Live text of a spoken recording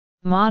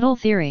Model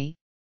theory,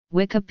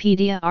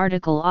 Wikipedia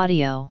article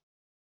audio.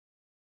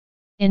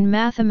 In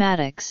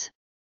mathematics,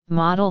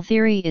 model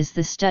theory is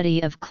the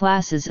study of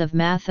classes of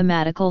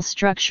mathematical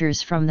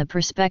structures from the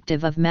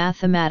perspective of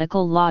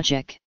mathematical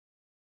logic.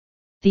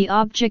 The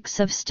objects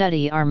of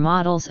study are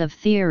models of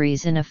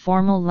theories in a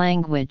formal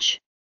language.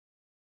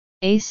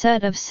 A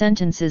set of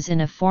sentences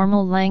in a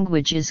formal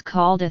language is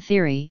called a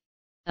theory.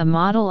 A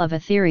model of a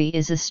theory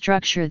is a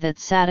structure that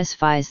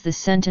satisfies the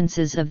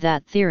sentences of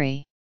that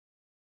theory.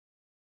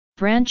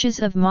 Branches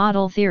of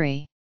model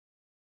theory: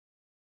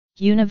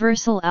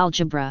 universal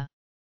algebra,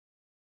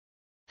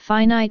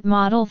 finite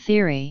model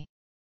theory,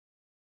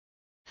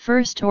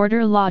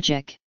 first-order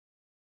logic,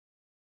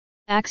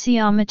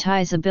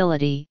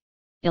 axiomatizability,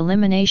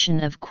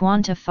 elimination of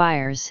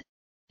quantifiers,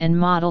 and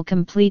model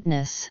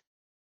completeness,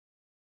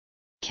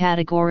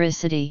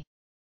 categoricity,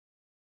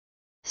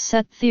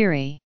 set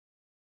theory.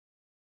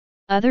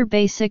 Other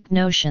basic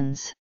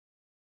notions: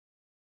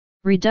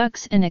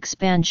 redux and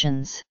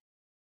expansions,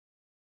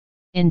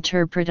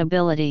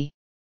 interpretability,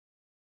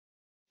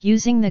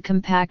 using the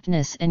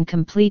compactness and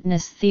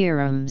completeness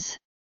theorems,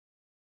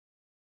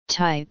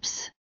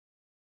 types,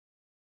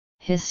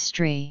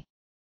 history,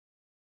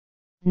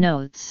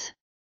 notes,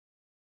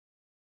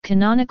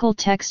 canonical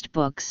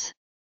textbooks,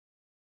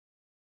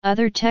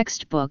 other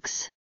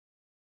textbooks,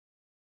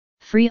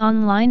 free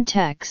online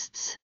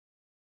texts.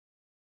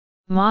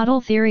 Model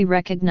theory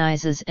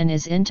recognizes and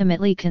is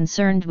intimately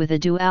concerned with a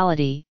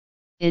duality.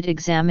 It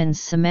examines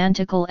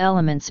semantical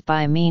elements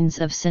by means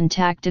of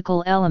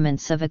syntactical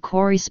elements of a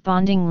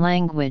corresponding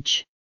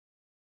language.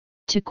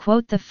 To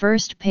quote the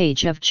first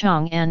page of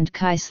Chong and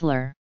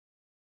Keisler,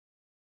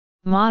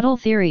 model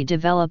theory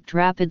developed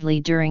rapidly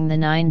during the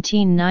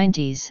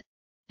 1990s,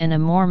 and a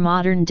more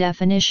modern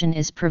definition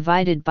is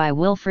provided by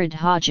Wilfred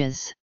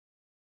Hodges.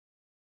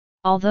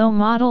 Although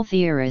model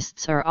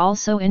theorists are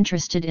also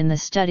interested in the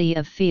study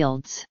of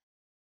fields,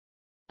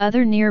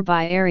 other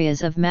nearby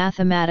areas of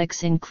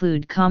mathematics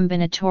include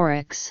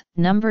combinatorics,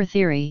 number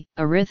theory,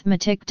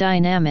 arithmetic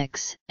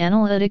dynamics,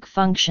 analytic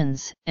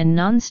functions, and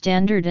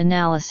non-standard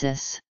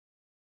analysis.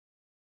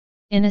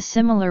 In a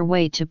similar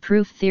way to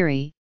proof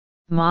theory,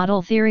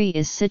 model theory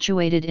is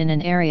situated in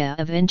an area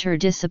of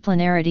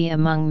interdisciplinarity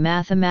among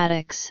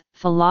mathematics,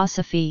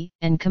 philosophy,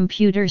 and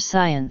computer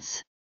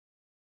science.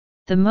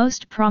 The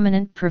most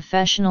prominent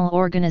professional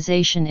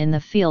organization in the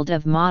field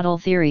of model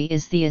theory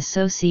is the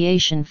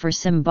Association for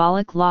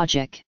Symbolic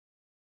Logic.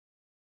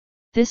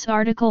 This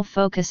article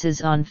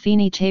focuses on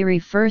finitary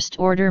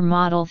first-order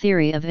model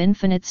theory of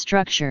infinite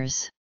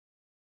structures.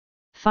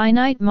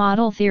 Finite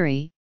model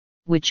theory,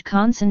 which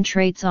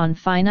concentrates on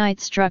finite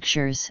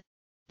structures,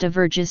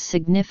 diverges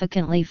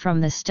significantly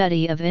from the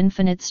study of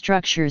infinite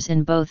structures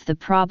in both the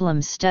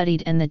problems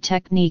studied and the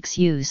techniques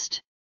used.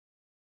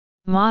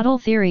 Model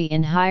theory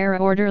in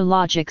higher-order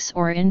logics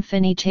or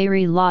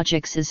infinitary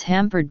logics is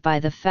hampered by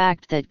the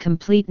fact that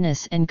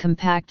completeness and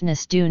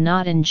compactness do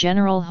not in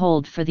general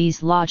hold for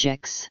these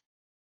logics.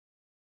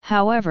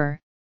 However,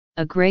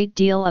 a great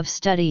deal of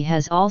study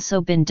has also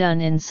been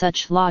done in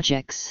such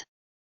logics.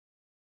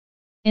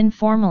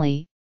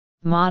 Informally,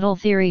 model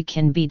theory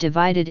can be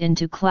divided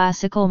into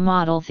classical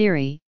model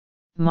theory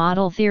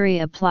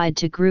applied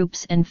to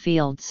groups and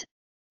fields,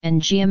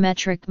 and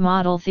geometric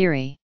model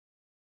theory.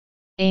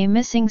 A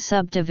missing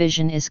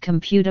subdivision is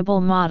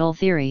computable model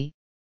theory,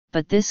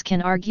 but this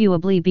can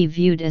arguably be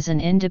viewed as an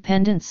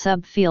independent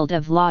subfield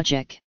of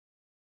logic.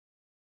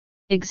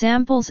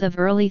 Examples of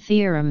early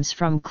theorems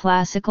from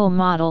classical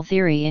model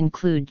theory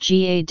include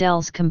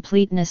Gödel's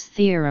completeness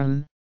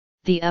theorem,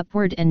 the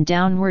upward and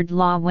downward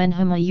law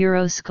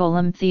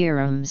Wenhama-Euroscolum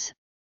theorems,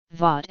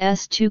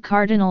 Vaught's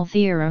two-cardinal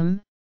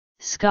theorem,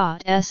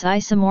 Scott's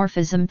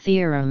isomorphism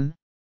theorem,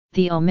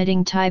 the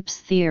omitting types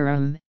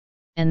theorem,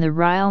 and the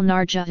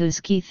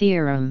Ryle-Narjahuski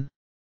theorem.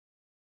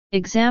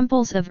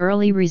 Examples of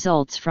early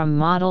results from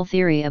model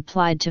theory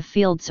applied to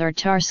fields are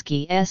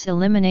Tarski's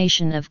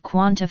elimination of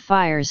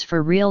quantifiers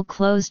for real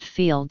closed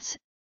fields,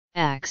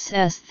 Ack's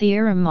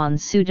theorem on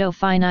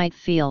pseudo-finite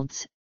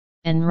fields,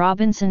 and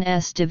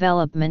Robinson's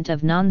development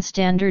of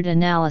non-standard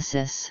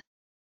analysis.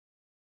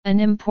 An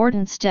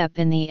important step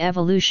in the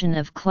evolution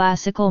of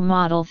classical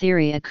model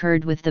theory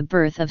occurred with the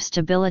birth of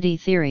stability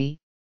theory,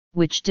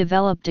 which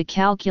developed a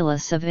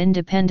calculus of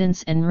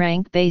independence and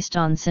rank based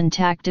on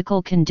syntactical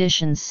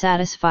conditions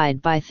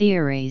satisfied by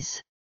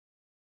theories.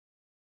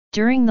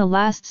 During the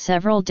last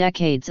several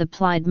decades,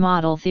 applied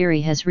model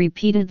theory has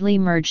repeatedly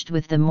merged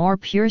with the more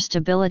pure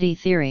stability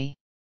theory.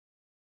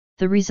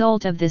 The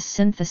result of this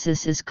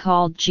synthesis is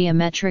called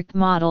geometric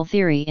model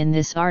theory in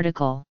this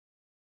article.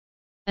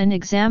 An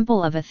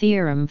example of a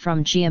theorem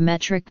from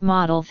geometric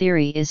model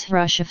theory is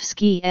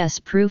Hrushevsky's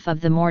proof of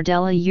the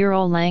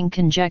Mordella-Euro-Lang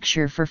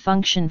conjecture for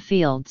function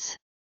fields.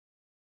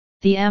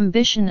 The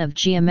ambition of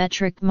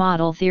geometric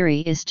model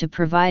theory is to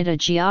provide a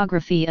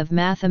geography of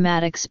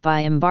mathematics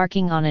by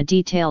embarking on a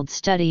detailed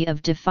study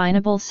of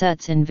definable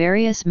sets in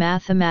various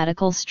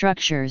mathematical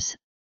structures,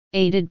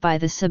 aided by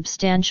the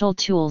substantial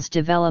tools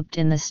developed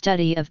in the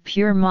study of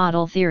pure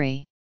model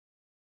theory.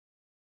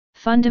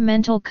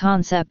 Fundamental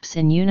concepts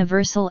in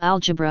universal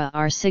algebra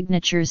are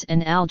signatures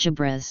and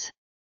algebras.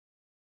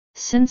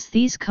 Since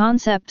these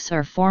concepts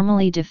are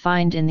formally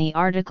defined in the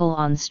article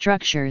on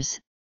structures,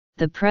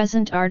 the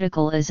present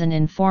article is an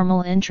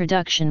informal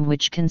introduction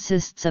which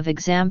consists of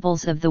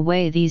examples of the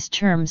way these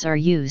terms are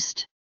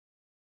used.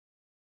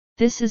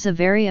 This is a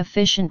very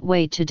efficient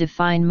way to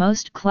define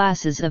most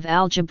classes of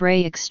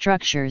algebraic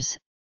structures,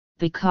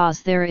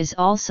 because there is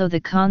also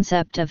the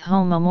concept of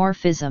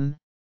homomorphism,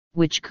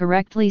 which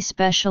correctly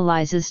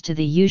specializes to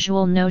the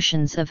usual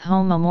notions of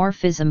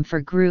homomorphism for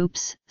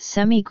groups,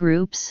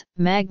 semigroups,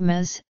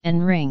 magmas,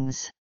 and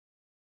rings.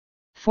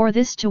 For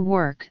this to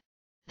work,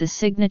 the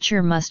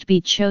signature must be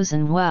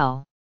chosen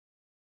well.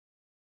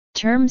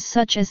 Terms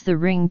such as the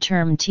ring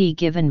term T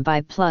given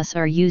by plus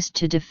are used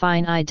to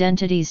define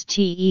identities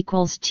T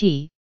equals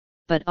T,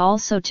 but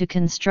also to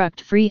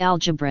construct free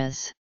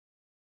algebras.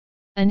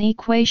 An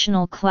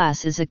equational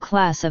class is a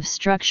class of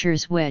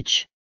structures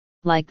which,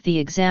 like the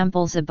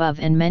examples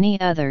above and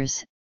many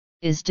others,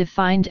 is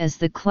defined as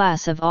the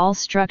class of all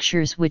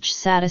structures which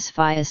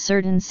satisfy a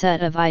certain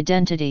set of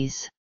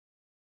identities.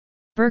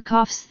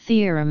 Birkhoff's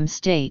theorem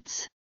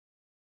states,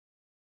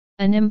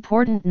 an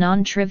important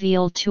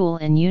non-trivial tool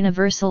in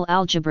universal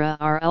algebra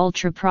are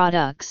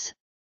ultraproducts,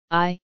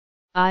 I,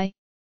 A,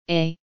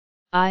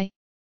 I/U,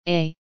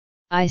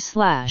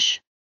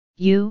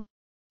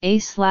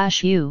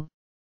 A/U,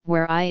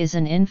 where I is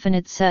an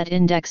infinite set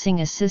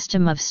indexing a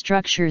system of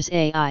structures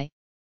AI,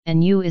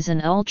 and U is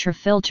an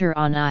ultrafilter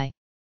on I.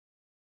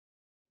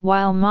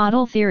 While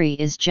model theory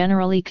is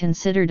generally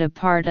considered a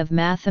part of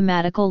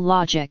mathematical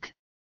logic,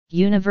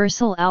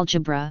 universal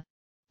algebra,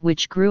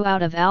 which grew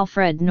out of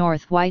Alfred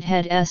North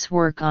Whitehead's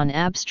work on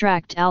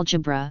abstract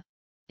algebra,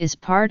 is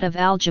part of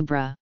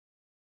algebra.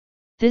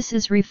 This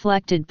is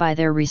reflected by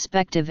their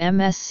respective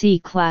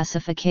MSc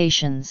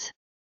classifications.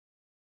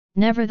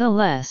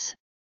 Nevertheless,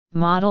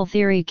 model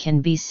theory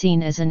can be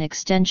seen as an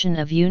extension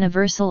of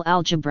universal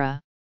algebra.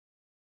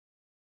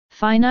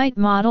 Finite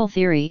model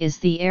theory is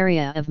the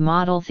area of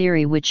model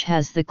theory which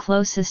has the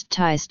closest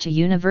ties to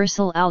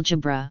universal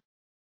algebra.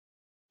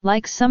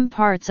 Like some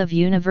parts of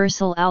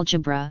universal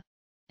algebra,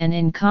 and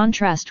in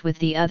contrast with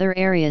the other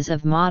areas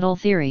of model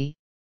theory,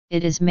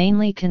 it is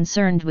mainly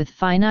concerned with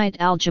finite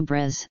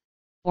algebras,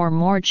 or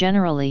more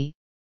generally,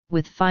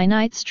 with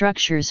finite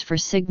structures for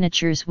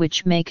signatures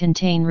which may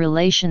contain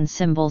relation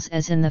symbols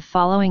as in the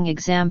following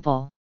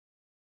example.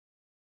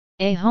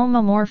 A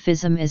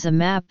homomorphism is a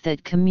map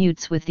that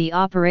commutes with the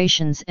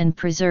operations and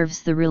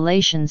preserves the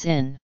relations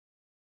in.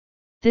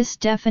 This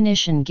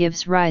definition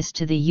gives rise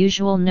to the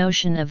usual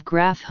notion of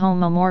graph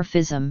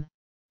homomorphism,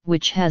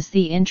 which has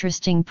the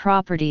interesting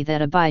property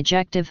that a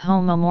bijective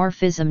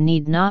homomorphism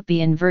need not be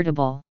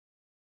invertible.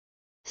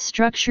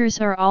 Structures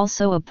are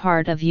also a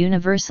part of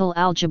universal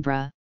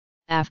algebra.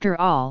 After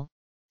all,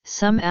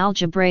 some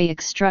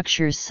algebraic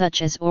structures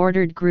such as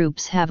ordered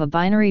groups have a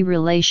binary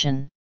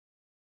relation.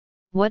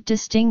 What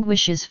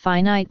distinguishes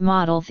finite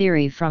model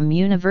theory from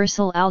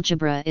universal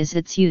algebra is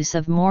its use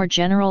of more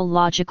general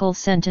logical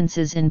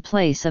sentences in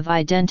place of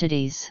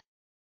identities.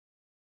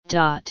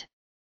 The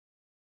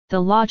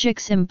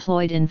logics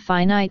employed in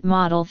finite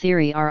model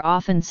theory are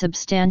often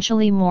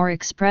substantially more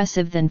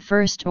expressive than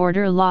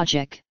first-order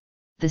logic,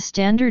 the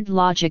standard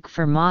logic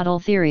for model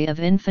theory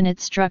of infinite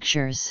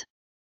structures.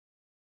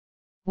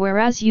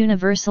 Whereas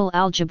universal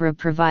algebra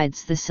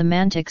provides the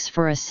semantics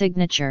for a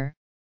signature,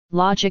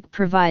 logic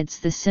provides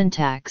the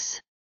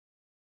syntax.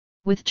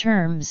 With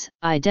terms,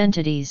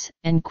 identities,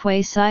 and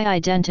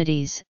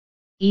quasi-identities,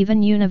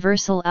 even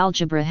universal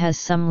algebra has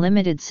some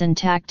limited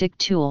syntactic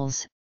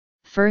tools.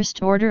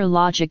 First-order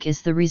logic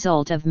is the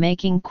result of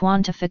making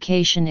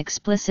quantification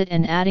explicit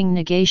and adding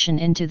negation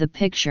into the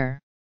picture.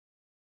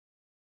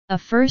 A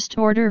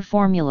first-order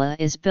formula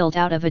is built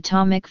out of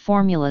atomic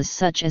formulas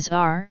such as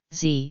R,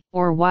 Z,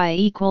 or Y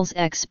equals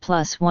X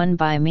plus 1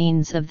 by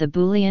means of the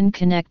Boolean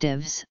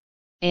connectives,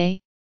 A,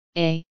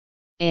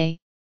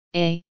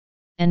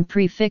 and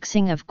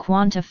prefixing of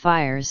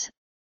quantifiers,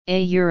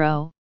 A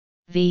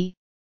V,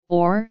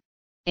 or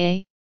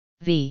A,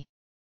 V.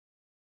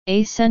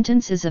 A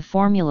sentence is a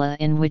formula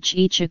in which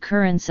each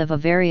occurrence of a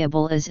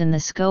variable is in the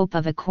scope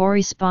of a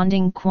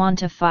corresponding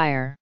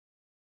quantifier.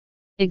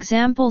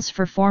 Examples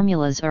for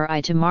formulas are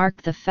I to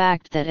mark the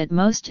fact that at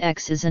most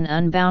x is an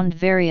unbound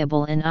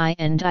variable in I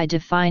and I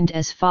defined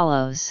as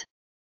follows.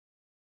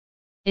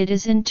 It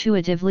is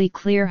intuitively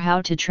clear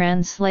how to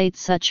translate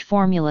such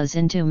formulas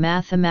into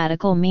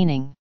mathematical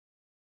meaning.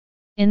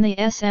 In the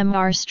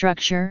SMR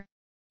structure,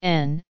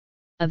 n,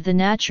 of the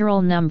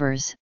natural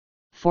numbers,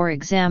 for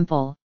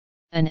example,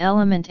 an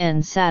element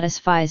n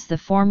satisfies the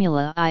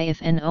formula I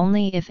if and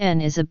only if n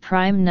is a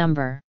prime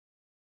number.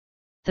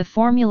 The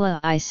formula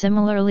I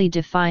similarly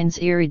defines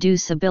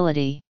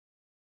irreducibility.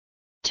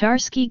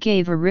 Tarski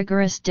gave a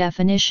rigorous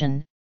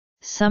definition,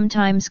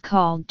 sometimes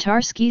called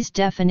Tarski's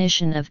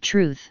definition of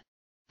truth,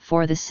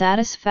 for the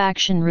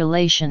satisfaction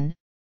relation,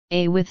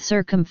 A with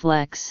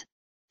circumflex,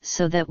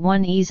 so that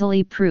one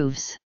easily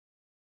proves.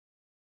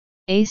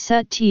 A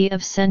set T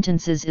of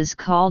sentences is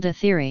called a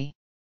theory.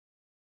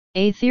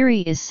 A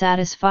theory is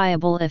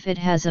satisfiable if it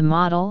has a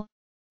model,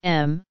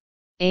 M,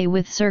 A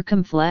with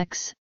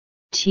circumflex,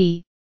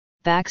 T,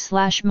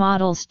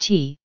 \models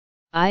T,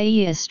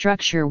 i.e. a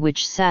structure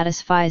which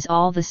satisfies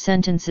all the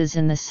sentences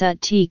in the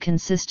set T.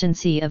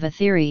 Consistency of a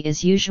theory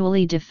is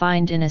usually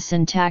defined in a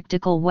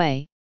syntactical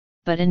way,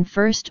 but in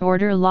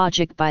first-order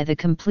logic by the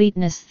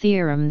completeness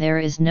theorem there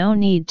is no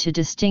need to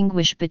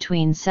distinguish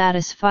between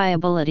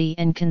satisfiability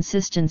and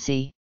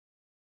consistency.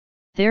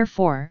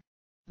 Therefore,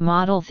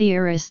 model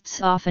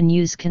theorists often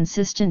use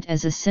consistent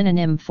as a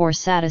synonym for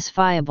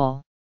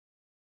satisfiable.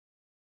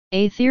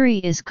 A theory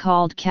is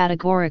called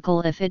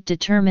categorical if it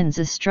determines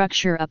a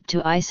structure up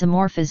to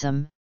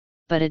isomorphism,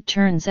 but it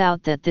turns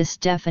out that this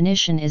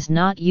definition is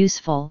not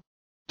useful,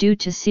 due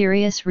to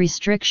serious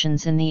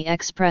restrictions in the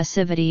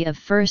expressivity of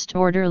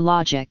first-order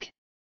logic.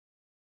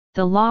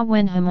 The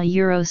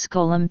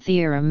Law-Wenhama-Euroscolum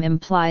theorem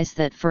implies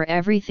that for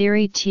every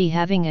theory T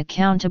having a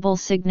countable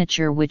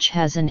signature which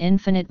has an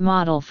infinite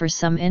model for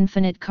some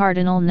infinite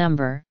cardinal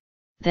number,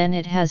 then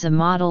it has a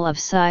model of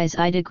size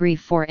I degree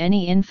for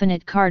any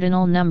infinite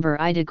cardinal number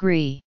I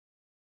degree.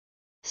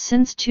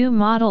 Since two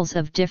models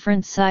of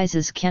different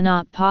sizes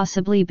cannot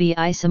possibly be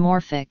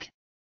isomorphic,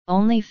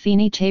 only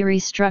finitary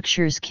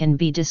structures can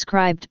be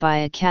described by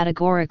a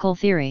categorical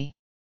theory.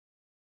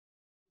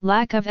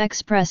 Lack of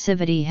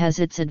expressivity has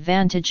its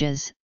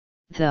advantages,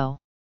 though.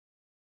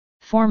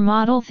 For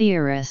model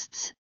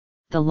theorists,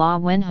 the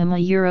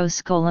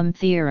Law-Wenhama-Euroscolum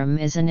theorem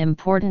is an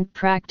important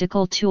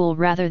practical tool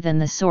rather than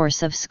the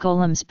source of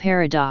Scolum's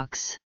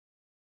paradox.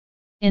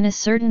 In a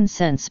certain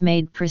sense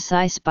made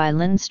precise by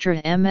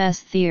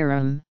Lenstra-MS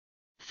theorem,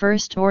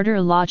 first-order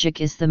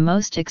logic is the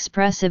most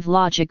expressive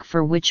logic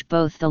for which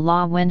both the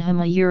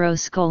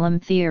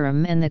Law-Wenhama-Euroscolum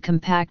theorem and the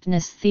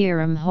compactness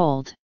theorem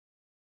hold.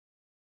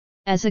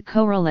 As a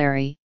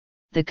corollary,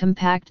 the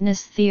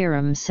compactness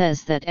theorem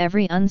says that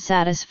every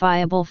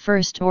unsatisfiable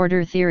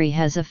first-order theory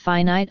has a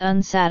finite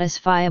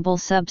unsatisfiable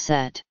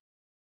subset.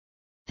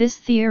 This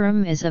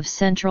theorem is of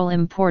central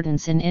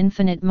importance in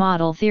infinite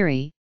model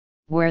theory,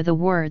 where the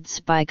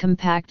words by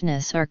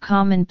compactness are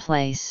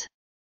commonplace.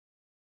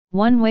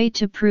 One way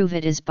to prove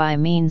it is by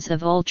means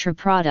of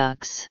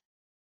ultraproducts.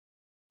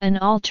 An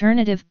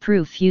alternative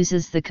proof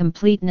uses the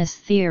completeness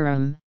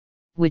theorem,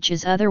 which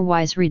is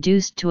otherwise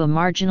reduced to a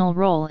marginal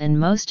role in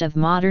most of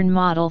modern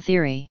model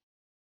theory.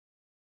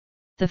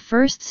 The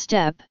first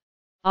step,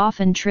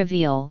 often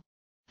trivial,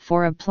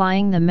 for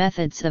applying the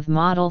methods of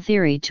model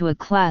theory to a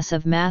class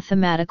of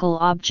mathematical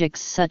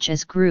objects such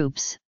as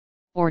groups,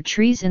 or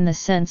trees in the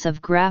sense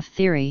of graph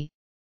theory,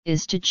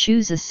 is to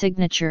choose a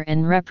signature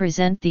and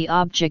represent the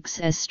objects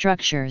as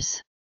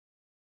structures.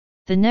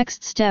 The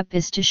next step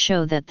is to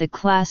show that the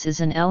class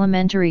is an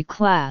elementary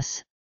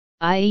class,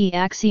 i.e.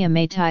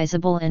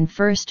 axiomatizable in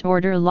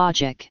first-order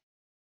logic.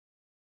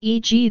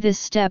 E.g. this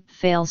step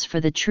fails for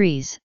the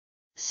trees,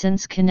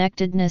 since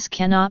connectedness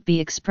cannot be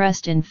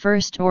expressed in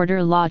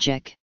first-order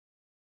logic.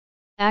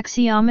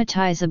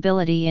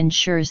 Axiomatizability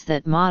ensures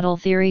that model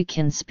theory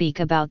can speak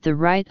about the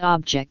right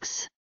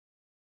objects.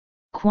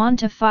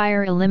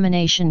 Quantifier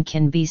elimination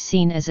can be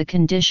seen as a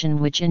condition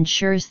which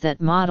ensures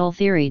that model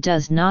theory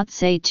does not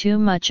say too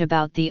much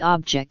about the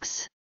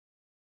objects.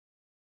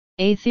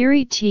 A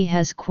theory T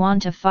has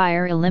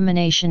quantifier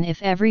elimination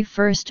if every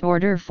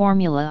first-order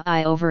formula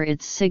I over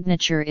its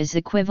signature is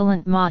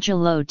equivalent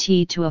modulo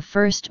T to a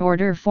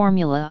first-order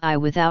formula I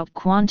without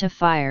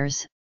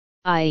quantifiers,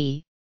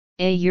 i.e.,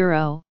 A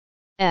euro,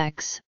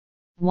 x,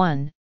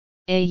 1,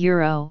 A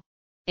euro,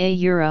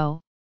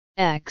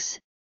 x,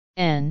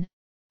 n,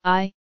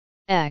 I,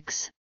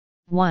 x,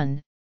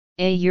 1,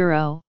 A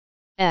euro,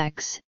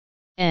 x,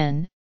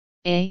 n,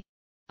 A,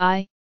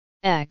 I,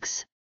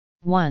 x,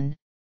 1.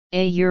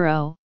 A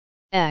euro,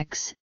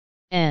 x,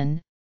 n,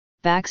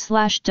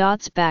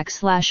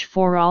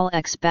 \for all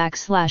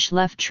x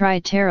left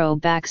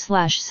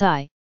tritero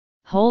psi,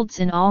 holds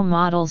in all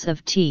models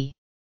of T.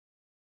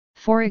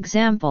 For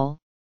example,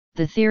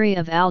 the theory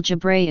of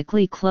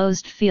algebraically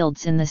closed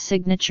fields in the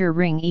signature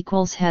ring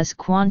equals has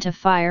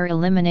quantifier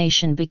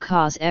elimination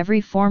because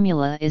every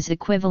formula is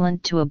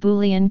equivalent to a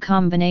Boolean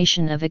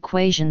combination of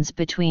equations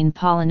between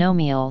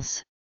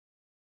polynomials.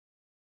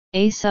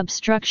 A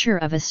substructure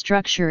of a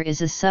structure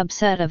is a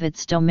subset of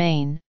its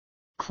domain,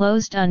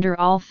 closed under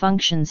all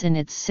functions in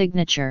its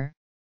signature,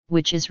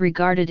 which is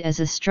regarded as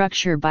a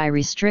structure by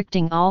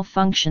restricting all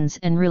functions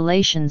and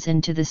relations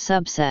into the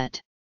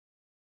subset.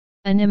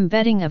 An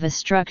embedding of a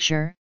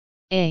structure,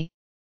 A,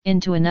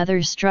 into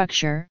another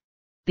structure,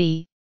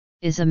 B,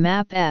 is a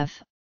map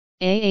F,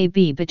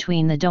 AAB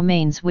between the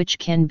domains which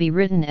can be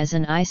written as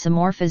an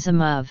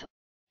isomorphism of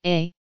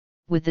A,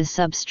 with the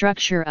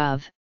substructure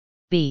of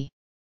B.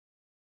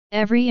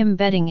 Every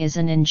embedding is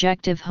an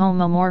injective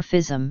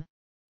homomorphism,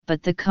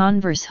 but the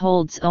converse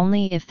holds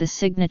only if the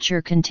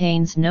signature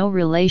contains no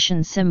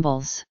relation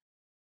symbols.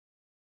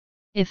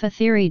 If a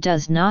theory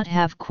does not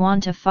have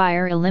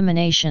quantifier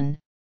elimination,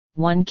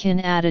 one can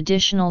add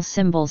additional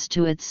symbols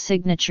to its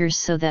signatures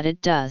so that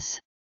it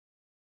does.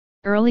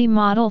 Early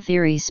model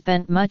theory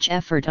spent much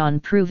effort on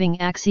proving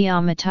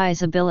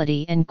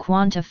axiomatizability and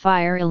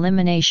quantifier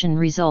elimination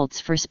results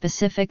for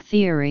specific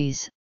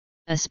theories,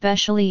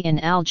 especially in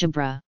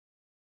algebra.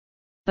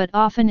 But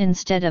often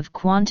instead of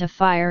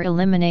quantifier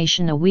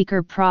elimination, a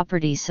weaker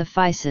property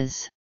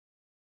suffices.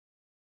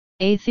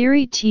 A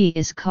theory T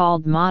is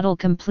called model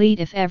complete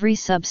if every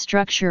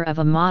substructure of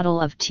a model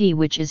of T,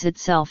 which is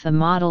itself a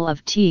model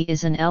of T,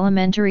 is an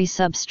elementary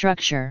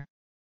substructure.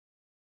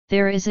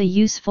 There is a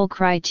useful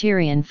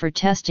criterion for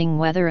testing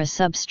whether a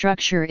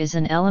substructure is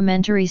an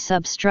elementary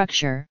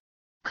substructure,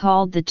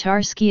 called the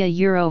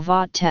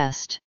Tarski-Eurovot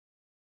test.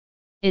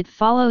 It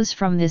follows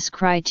from this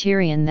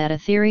criterion that a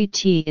theory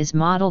T is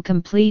model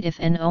complete if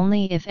and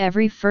only if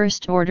every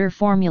first-order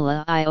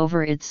formula I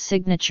over its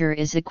signature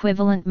is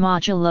equivalent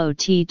modulo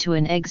T to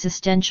an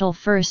existential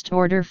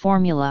first-order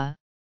formula,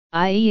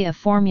 i.e. a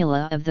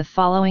formula of the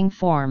following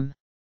form,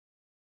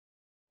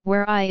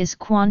 where I is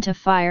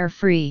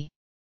quantifier-free.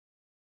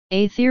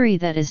 A theory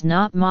that is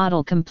not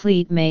model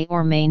complete may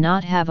or may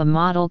not have a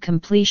model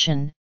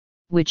completion,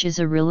 which is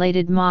a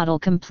related model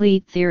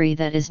complete theory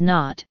that is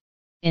not,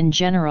 in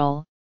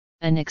general,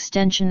 an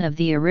extension of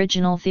the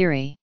original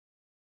theory.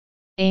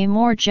 A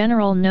more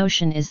general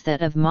notion is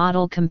that of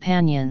model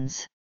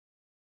companions.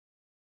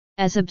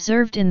 As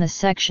observed in the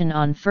section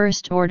on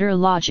first-order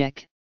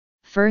logic,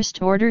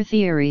 first-order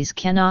theories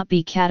cannot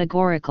be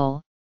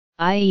categorical,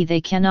 i.e.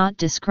 they cannot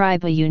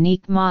describe a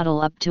unique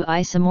model up to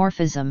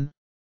isomorphism,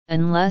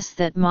 unless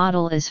that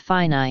model is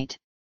finite.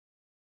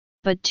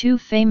 But two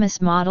famous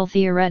model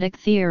theoretic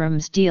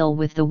theorems deal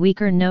with the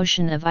weaker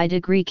notion of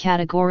I-degree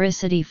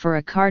categoricity for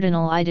a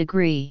cardinal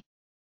I-degree.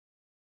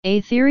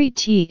 A theory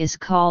T is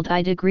called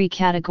I-degree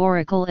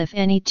categorical if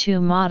any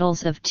two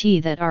models of T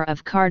that are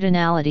of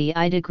cardinality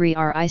I-degree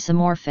are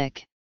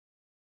isomorphic.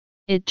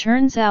 It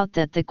turns out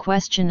that the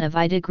question of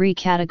I-degree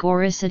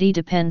categoricity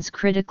depends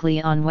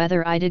critically on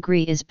whether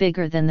I-degree is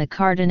bigger than the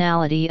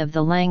cardinality of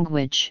the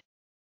language.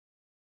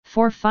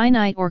 For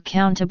finite or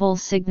countable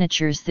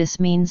signatures, this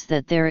means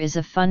that there is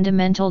a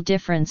fundamental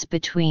difference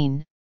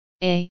between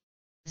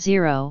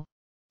A0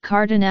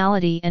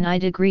 cardinality and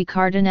I-degree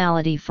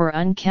cardinality for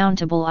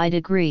uncountable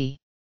I-degree.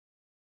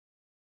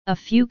 A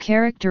few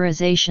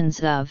characterizations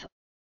of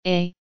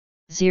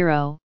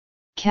A0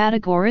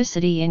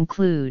 categoricity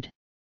include: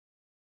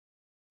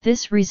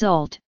 this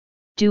result,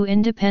 due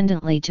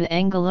independently to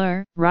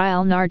Engler,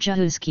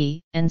 Ryle-Narjahusky,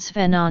 and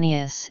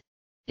Svenonius,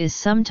 is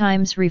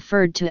sometimes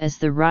referred to as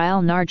the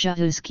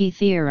Ryle-Narjahusky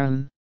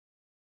theorem.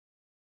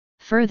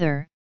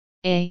 Further,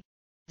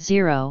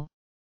 A0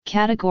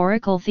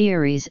 categorical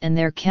theories and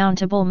their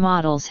countable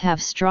models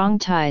have strong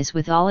ties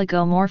with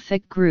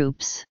oligomorphic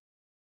groups.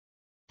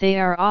 They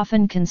are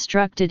often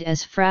constructed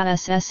as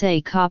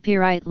fra-SSA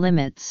copyright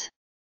limits.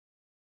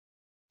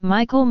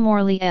 Michael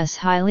Morley's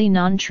highly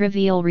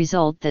non-trivial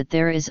result that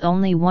there is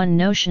only one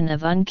notion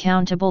of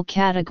uncountable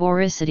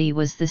categoricity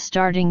was the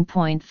starting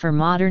point for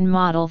modern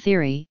model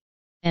theory,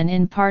 and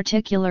in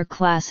particular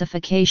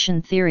classification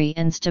theory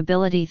and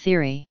stability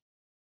theory.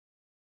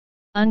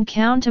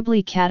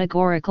 Uncountably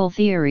categorical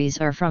theories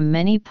are from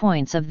many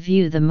points of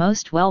view the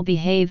most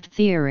well-behaved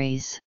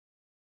theories.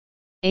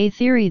 A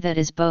theory that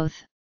is both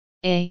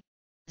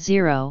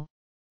A0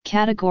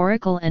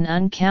 categorical and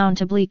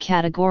uncountably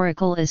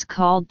categorical is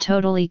called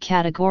totally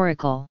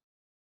categorical.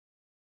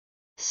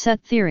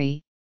 Set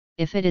theory,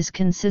 if it is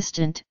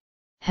consistent,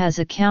 has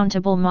a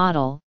countable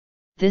model.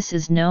 This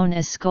is known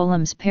as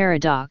Skollem's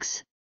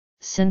paradox,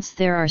 since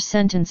there are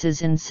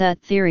sentences in set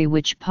theory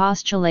which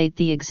postulate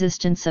the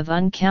existence of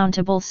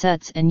uncountable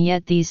sets and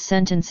yet these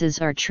sentences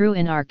are true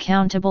in our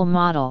countable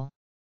model.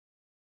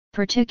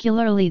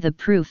 Particularly the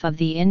proof of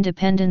the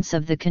independence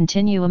of the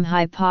continuum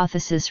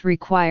hypothesis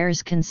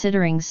requires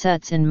considering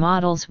sets in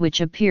models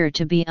which appear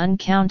to be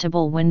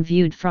uncountable when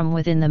viewed from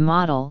within the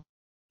model,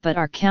 but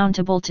are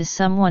countable to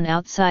someone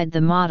outside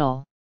the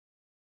model.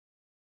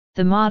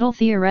 The model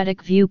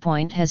theoretic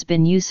viewpoint has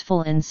been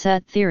useful in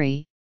set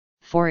theory,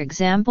 for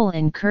example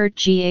in Kurt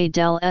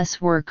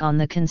Gödel's work on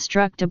the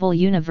constructible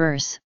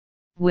universe,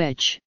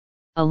 which,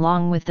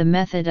 along with the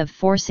method of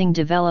forcing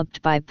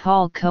developed by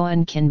Paul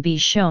Cohen, can be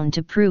shown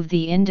to prove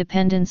the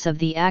independence of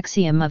the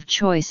axiom of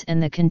choice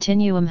and the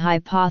continuum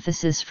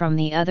hypothesis from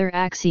the other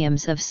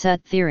axioms of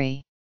set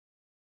theory.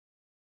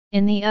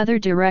 In the other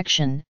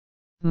direction,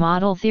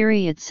 model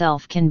theory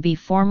itself can be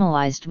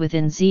formalized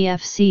within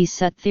ZFC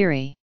set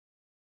theory.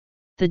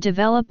 The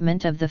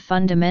development of the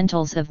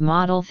fundamentals of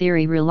model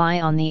theory rely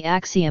on the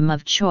axiom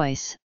of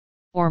choice,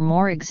 or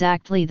more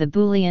exactly the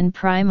Boolean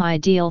prime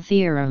ideal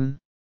theorem.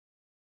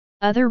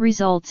 Other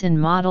results in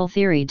model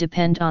theory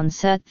depend on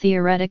set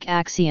theoretic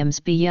axioms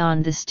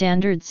beyond the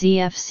standard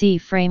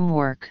ZFC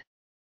framework.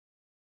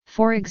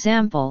 For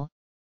example,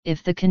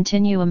 if the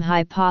continuum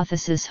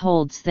hypothesis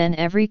holds, then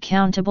every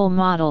countable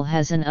model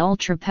has an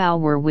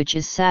ultrapower which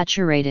is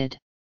saturated.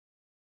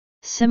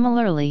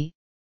 Similarly,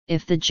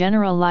 if the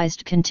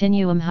generalized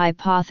continuum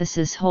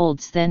hypothesis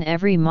holds, then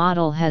every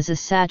model has a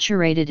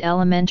saturated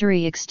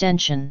elementary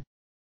extension.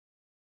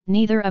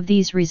 neither of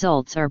these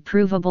results are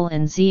provable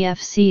in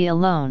ZFC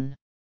alone.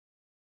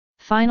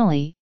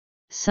 Finally,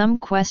 some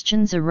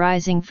questions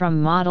arising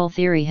from model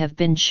theory have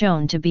been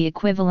shown to be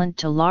equivalent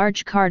to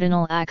large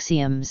cardinal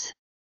axioms.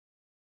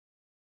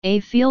 A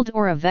field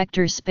or a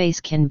vector space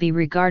can be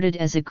regarded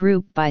as a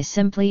group by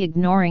simply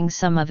ignoring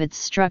some of its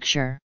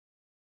structure.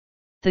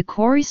 The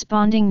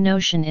corresponding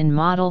notion in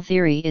model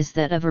theory is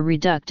that of a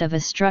reduct of a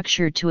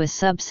structure to a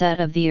subset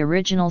of the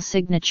original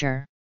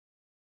signature.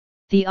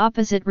 The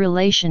opposite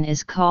relation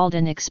is called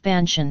an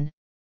expansion,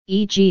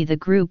 e.g. the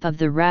group of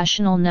the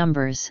rational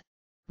numbers,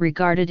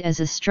 regarded as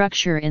a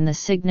structure in the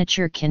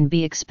signature can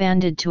be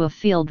expanded to a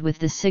field with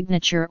the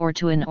signature or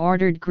to an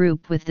ordered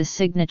group with the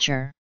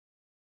signature.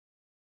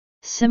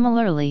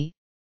 Similarly,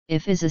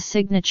 if is a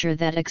signature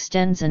that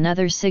extends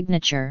another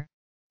signature,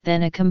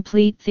 then a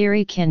complete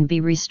theory can be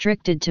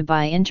restricted to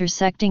by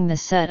intersecting the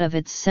set of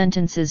its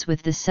sentences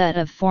with the set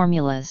of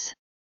formulas.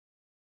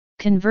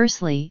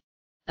 Conversely,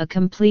 a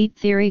complete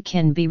theory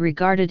can be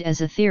regarded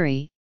as a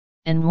theory,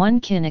 and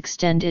one can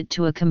extend it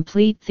to a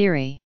complete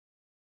theory.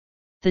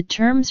 The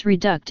terms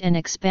reduct and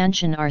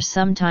expansion are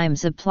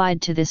sometimes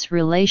applied to this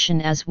relation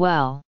as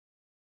well.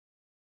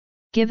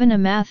 Given a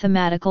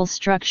mathematical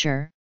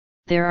structure,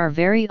 there are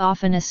very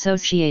often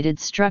associated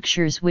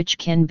structures which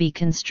can be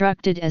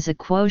constructed as a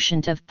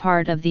quotient of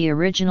part of the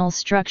original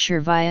structure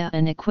via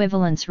an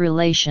equivalence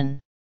relation.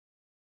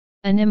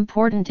 An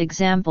important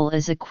example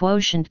is a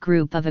quotient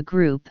group of a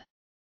group.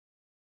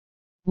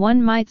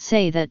 One might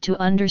say that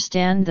to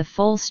understand the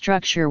full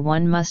structure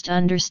one must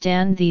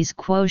understand these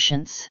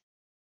quotients.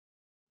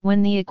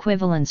 When the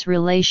equivalence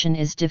relation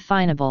is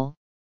definable,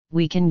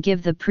 we can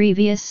give the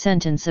previous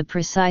sentence a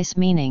precise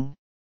meaning.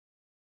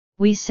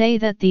 We say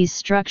that these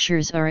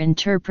structures are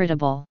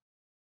interpretable.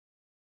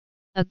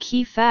 A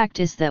key fact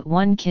is that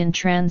one can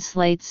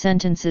translate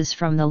sentences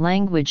from the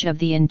language of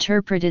the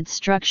interpreted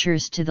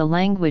structures to the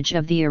language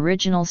of the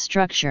original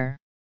structure.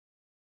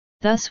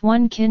 Thus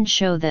one can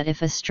show that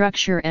if a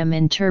structure M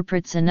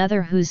interprets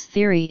another whose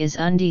theory is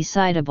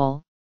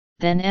undecidable,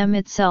 then M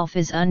itself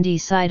is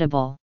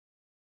undecidable.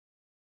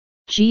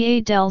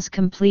 G.A.'s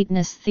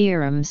completeness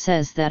theorem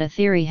says that a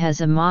theory has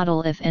a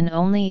model if and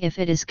only if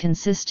it is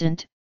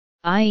consistent,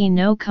 i.e.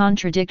 no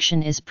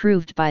contradiction is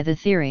proved by the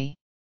theory.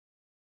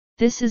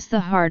 This is the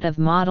heart of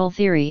model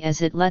theory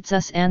as it lets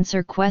us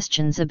answer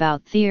questions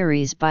about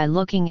theories by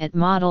looking at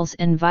models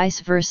and vice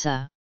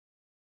versa.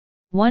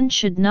 One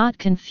should not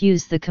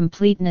confuse the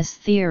completeness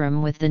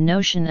theorem with the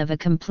notion of a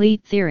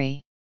complete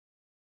theory.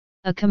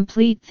 A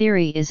complete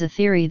theory is a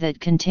theory that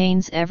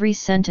contains every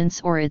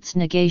sentence or its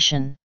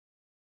negation.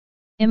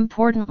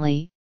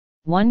 Importantly,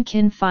 one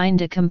can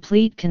find a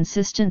complete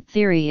consistent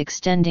theory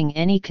extending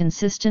any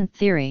consistent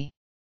theory.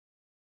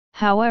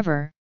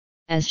 However,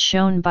 as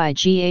shown by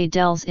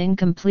G.A.'s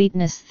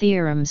incompleteness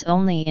theorems,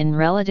 only in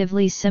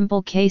relatively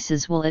simple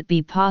cases will it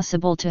be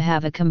possible to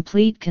have a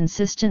complete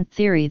consistent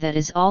theory that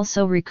is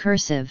also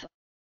recursive,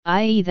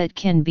 i.e. that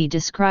can be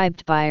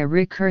described by a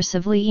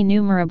recursively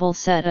enumerable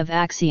set of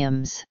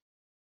axioms.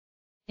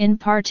 In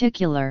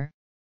particular,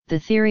 the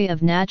theory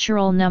of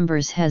natural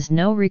numbers has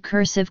no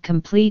recursive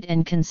complete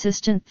and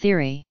consistent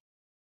theory.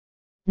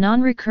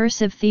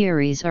 Non-recursive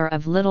theories are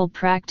of little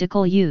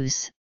practical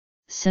use,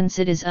 since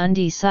it is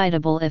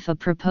undecidable if a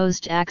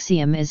proposed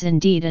axiom is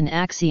indeed an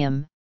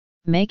axiom,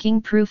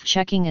 making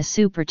proof-checking a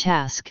super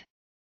task.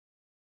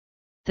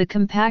 The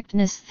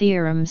compactness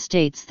theorem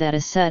states that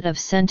a set of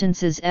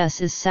sentences S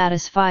is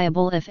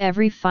satisfiable if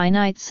every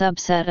finite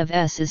subset of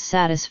S is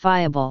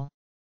satisfiable.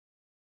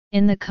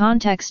 In the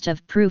context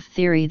of proof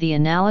theory, the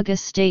analogous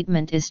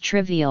statement is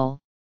trivial,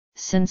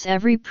 since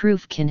every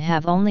proof can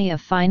have only a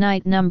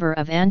finite number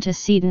of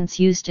antecedents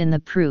used in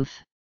the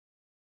proof.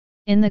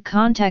 In the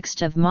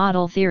context of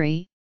model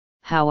theory,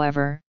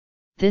 however,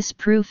 this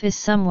proof is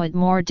somewhat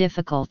more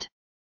difficult.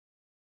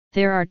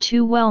 There are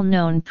two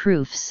well-known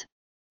proofs,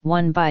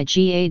 one by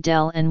G.A.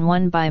 and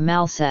one by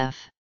Malseff.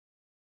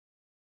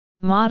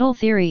 Model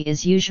theory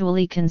is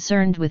usually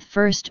concerned with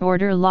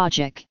first-order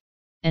logic,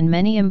 and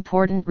many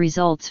important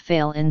results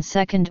fail in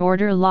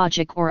second-order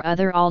logic or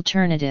other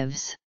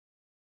alternatives.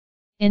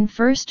 In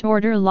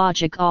first-order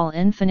logic, all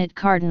infinite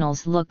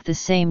cardinals look the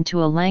same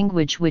to a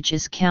language which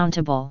is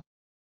countable.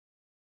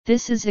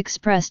 This is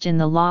expressed in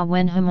the law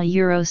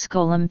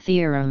Wenham-Euroscolum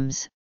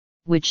theorems,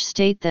 which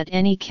state that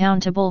any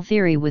countable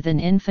theory with an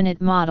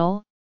infinite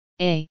model,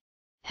 A,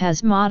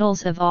 has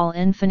models of all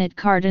infinite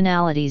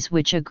cardinalities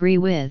which agree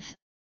with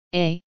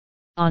A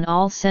on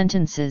all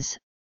sentences,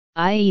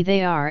 i.e.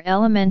 they are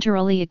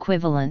elementarily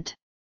equivalent.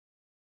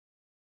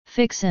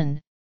 Fixin,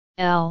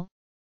 L,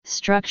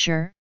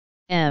 structure,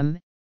 M,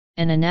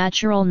 and a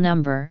natural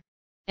number,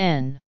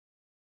 N.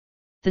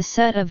 The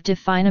set of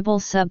definable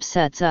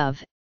subsets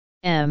of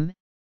M,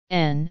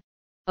 N,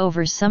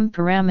 over some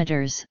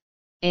parameters,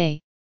 A,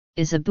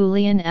 is a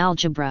Boolean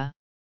algebra.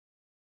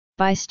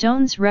 By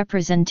Stone's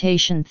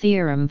representation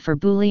theorem for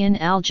Boolean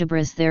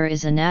algebras, there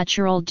is a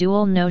natural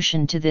dual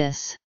notion to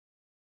this.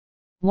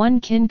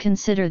 One can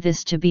consider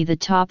this to be the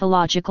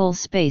topological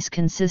space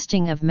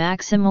consisting of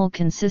maximal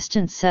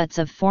consistent sets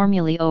of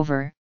formulae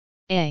over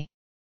A.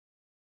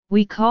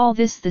 We call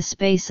this the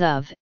space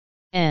of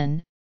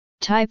n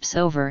types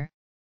over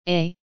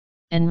A,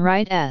 and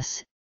write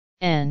S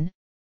n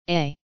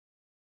A.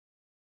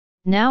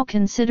 Now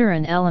consider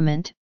an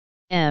element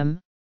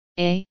M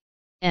A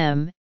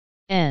M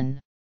n.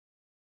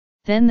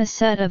 Then the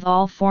set of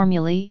all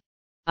formulae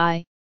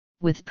I,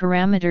 with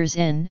parameters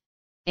in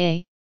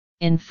A,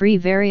 in free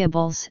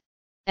variables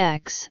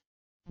x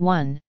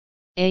 1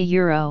 A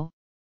euro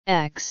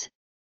x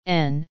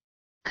n,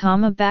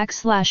 comma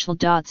backslash l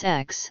dots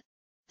x,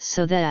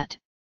 so that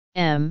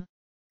M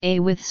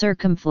A with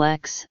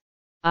circumflex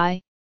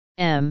I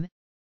M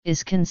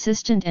is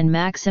consistent and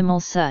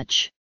maximal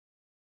such.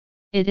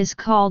 It is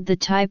called the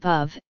type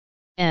of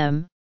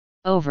M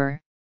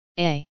over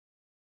A.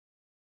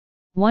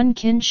 One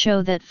can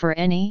show that for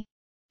any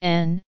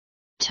n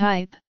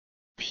type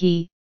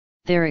P,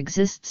 there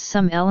exists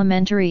some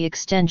elementary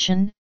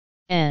extension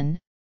n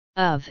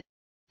of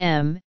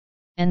M,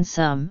 and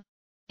some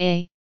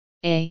A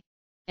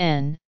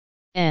n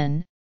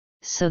n,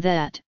 so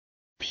that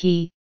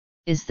P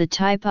is the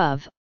type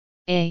of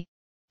A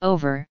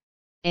over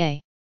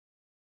A.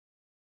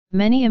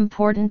 Many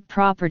important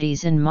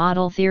properties in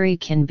model theory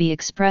can be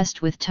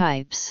expressed with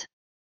types.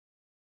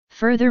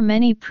 Further,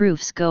 many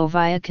proofs go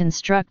via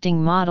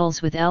constructing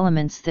models with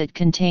elements that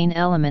contain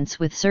elements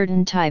with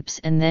certain types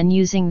and then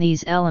using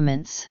these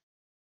elements.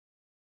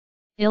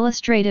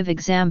 Illustrative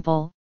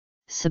example: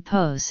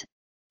 suppose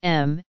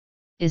M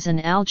is an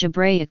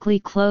algebraically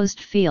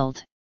closed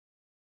field.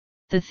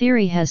 The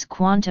theory has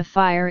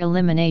quantifier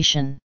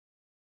elimination.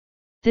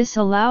 This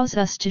allows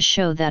us to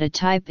show that a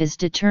type is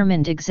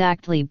determined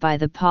exactly by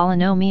the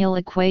polynomial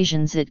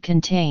equations it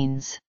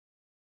contains.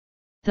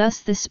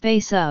 Thus the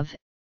space of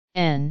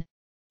n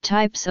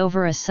types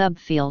over a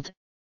subfield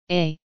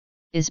A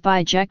is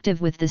bijective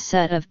with the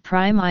set of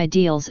prime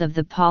ideals of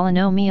the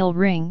polynomial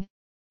ring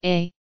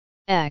A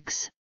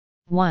x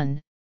 1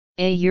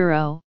 A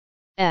euro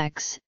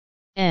x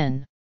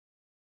n.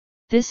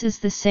 This is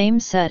the same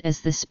set as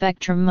the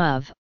spectrum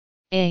of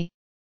A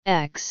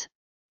x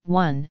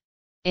 1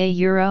 A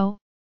euro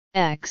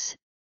x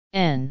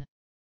n.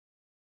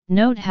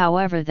 Note,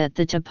 however, that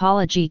the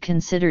topology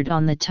considered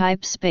on the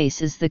type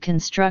space is the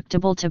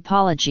constructible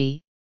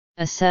topology.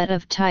 A set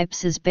of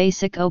types is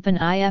basic open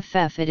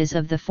IFF. It is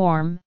of the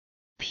form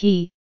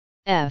P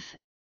f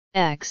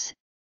x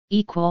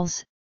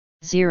equals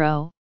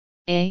 0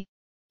 A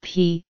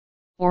P,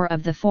 or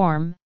of the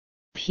form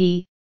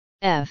P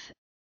f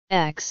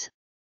x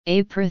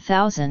A per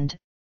thousand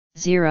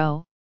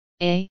 0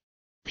 A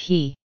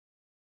P.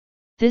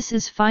 This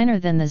is finer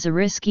than the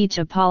Zariski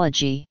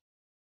topology.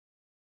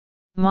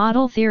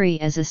 Model theory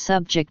as a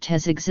subject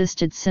has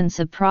existed since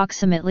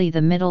approximately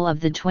the middle of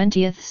the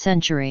 20th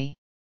century.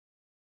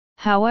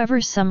 However,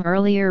 some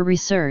earlier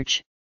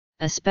research,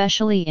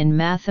 especially in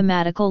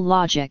mathematical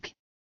logic,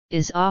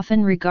 is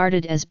often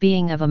regarded as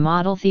being of a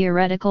model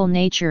theoretical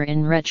nature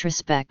in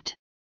retrospect.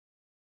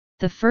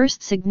 The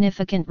first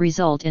significant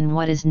result in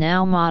what is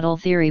now model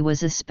theory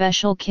was a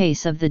special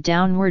case of the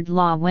downward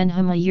law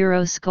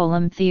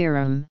Wenham-Euroscolum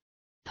theorem,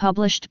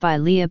 published by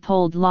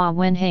Leopold Law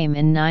Wenham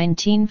in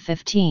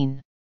 1915.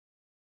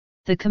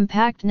 The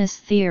compactness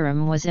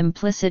theorem was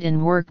implicit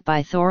in work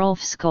by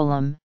Thorolf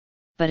Skolem,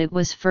 but it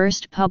was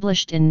first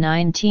published in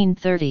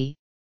 1930,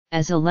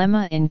 as a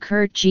lemma in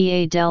Kurt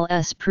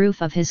Gödel's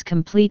proof of his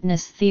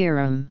completeness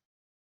theorem.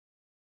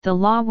 The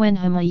Law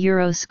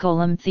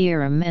Wenham-Euroscolum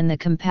theorem and the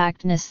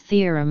compactness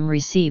theorem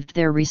received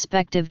their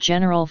respective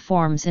general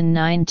forms in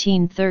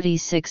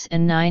 1936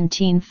 and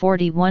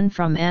 1941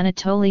 from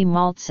Anatoly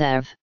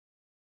Maltsev.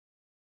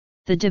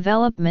 The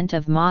development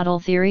of model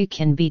theory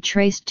can be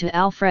traced to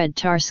Alfred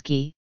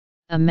Tarski,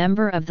 a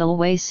member of the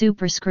LWA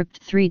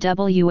superscript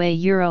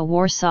 3WA Euro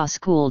Warsaw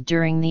School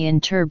during the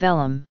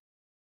interbellum.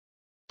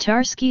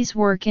 Tarski's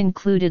work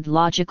included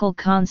logical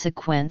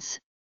consequence,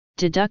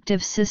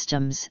 deductive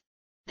systems,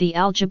 the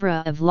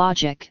algebra of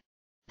logic,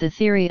 the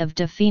theory of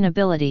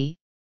definability,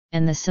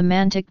 and the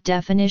semantic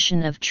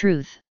definition of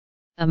truth,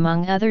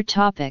 among other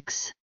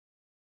topics.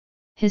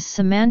 His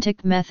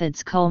semantic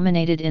methods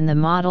culminated in the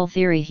model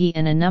theory he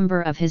and a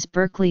number of his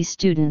Berkeley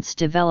students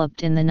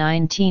developed in the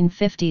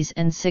 1950s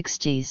and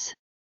 60s.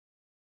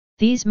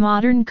 These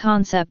modern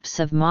concepts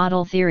of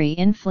model theory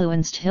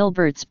influenced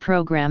Hilbert's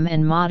program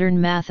and modern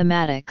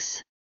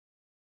mathematics.